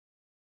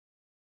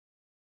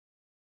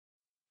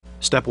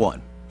Step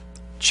 1.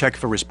 Check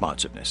for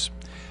responsiveness.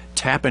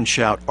 Tap and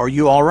shout, "Are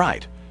you all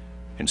right?"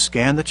 and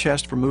scan the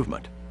chest for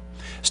movement.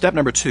 Step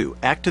number 2.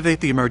 Activate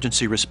the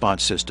emergency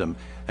response system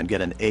and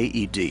get an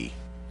AED.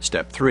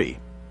 Step 3.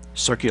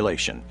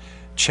 Circulation.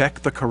 Check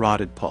the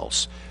carotid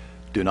pulse.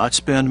 Do not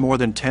spend more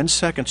than 10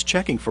 seconds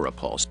checking for a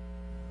pulse.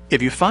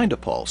 If you find a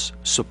pulse,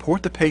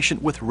 support the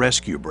patient with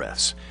rescue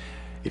breaths.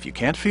 If you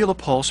can't feel a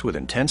pulse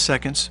within 10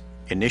 seconds,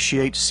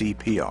 initiate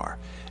CPR.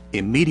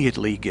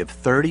 Immediately give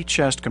 30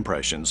 chest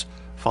compressions,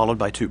 followed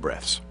by 2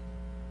 breaths.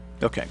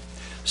 Okay,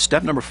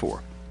 step number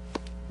 4,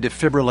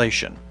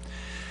 defibrillation.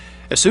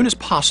 As soon as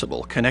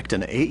possible, connect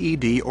an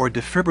AED or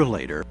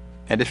defibrillator,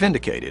 and if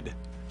indicated,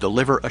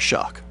 deliver a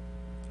shock.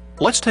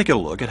 Let's take a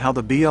look at how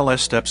the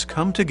BLS steps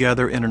come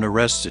together in an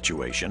arrest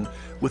situation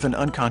with an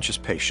unconscious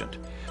patient.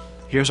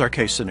 Here's our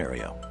case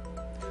scenario.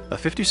 A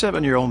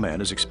 57-year-old man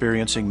is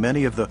experiencing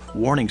many of the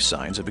warning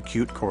signs of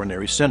acute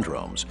coronary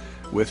syndromes,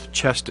 with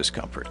chest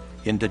discomfort,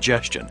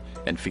 indigestion,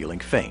 and feeling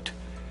faint.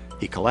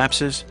 He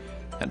collapses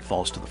and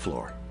falls to the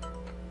floor.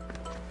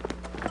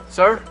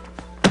 Sir?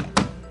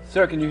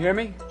 Sir, can you hear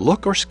me?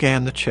 Look or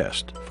scan the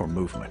chest for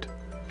movement.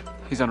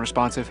 He's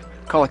unresponsive.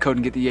 Call a code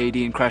and get the AED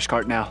and crash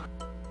cart now.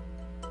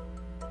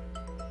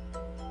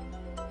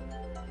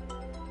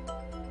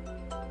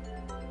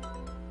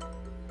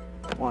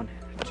 One,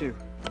 2,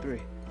 3,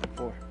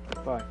 4,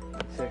 5,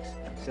 6,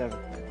 7,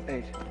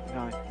 8,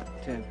 9,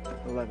 10,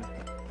 11,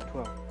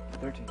 12,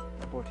 13,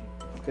 14,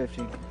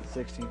 15,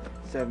 16,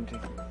 17,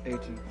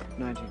 18,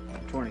 19,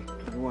 20,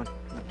 21,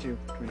 22,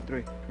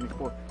 23,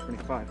 24,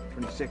 25,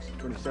 26,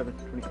 27,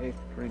 28,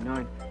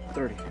 29,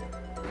 30.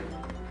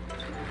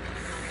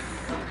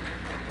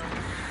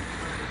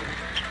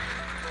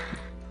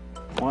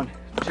 One,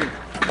 2, 3.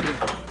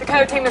 The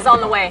code team is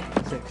on the way.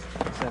 6,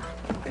 7,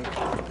 8,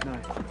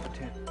 9,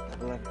 10,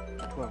 11,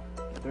 12,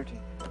 13,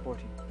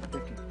 14,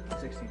 15,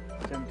 16,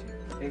 17,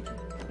 18,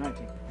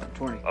 19,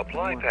 20.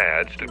 Apply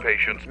pads to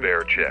patient's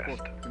bare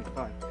chest.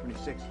 25,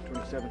 26,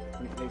 27,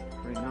 28,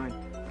 29.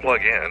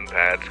 Plug in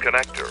pads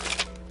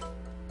connector.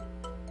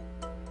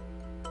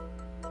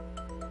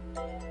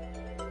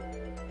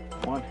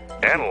 One.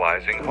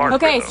 Analyzing heart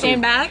Okay, rhythm.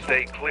 stand back.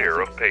 Stay clear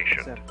of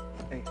patient. 7,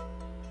 8.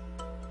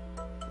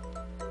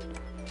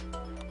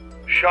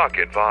 Shock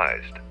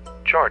advised.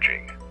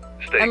 Charging.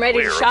 Stay I'm ready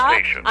clear to of shock.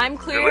 patient. I'm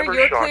clear, Deliver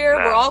you're shock clear,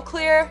 now. we're all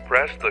clear.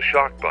 Press the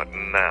shock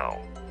button now.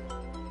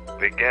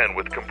 Begin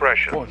with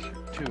compressions. 1,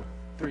 2,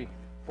 3.